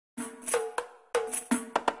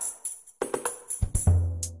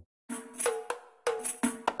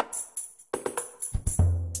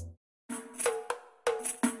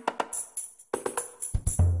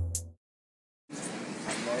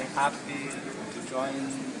happy to join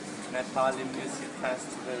Nepal Music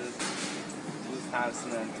Festival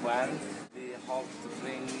 2012. We hope to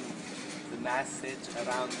bring the message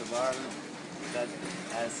around the world that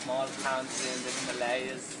a small country in the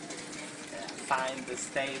Himalayas find a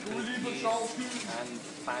stable peace and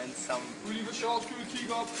find some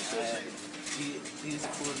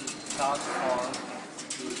peaceful platform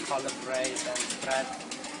to collaborate and spread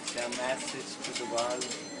their message to the world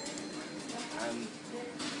and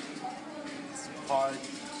support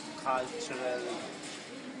cultural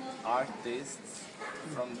artists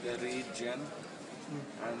from the region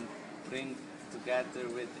and bring together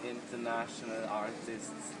with international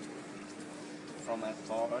artists from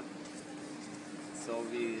abroad. So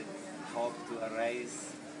we hope to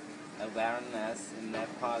raise awareness in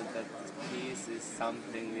Nepal that peace is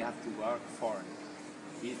something we have to work for.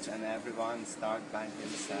 Each and everyone start by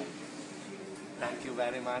himself. Thank you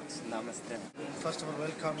very much. Namaste. First of all,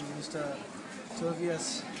 welcome Mr.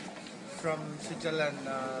 Tobias from Switzerland,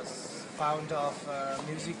 founder of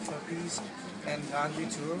Music for Peace and Gandhi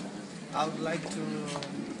Tour. I would like to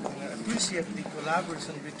appreciate the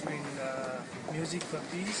collaboration between Music for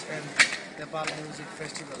Peace and Nepal Music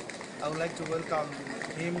Festival. I would like to welcome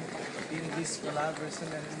him in this collaboration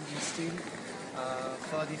and in this team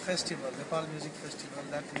for the festival, Nepal Music Festival,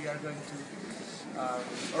 that we are going to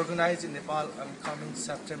organize in Nepal on coming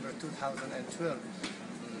September 2012.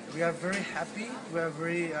 We are very happy, we are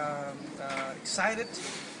very excited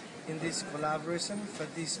in this collaboration, for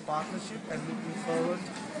this partnership, and looking forward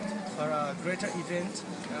for a greater event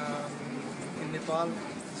in Nepal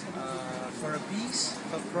for a peace,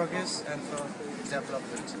 for progress and for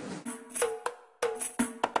development.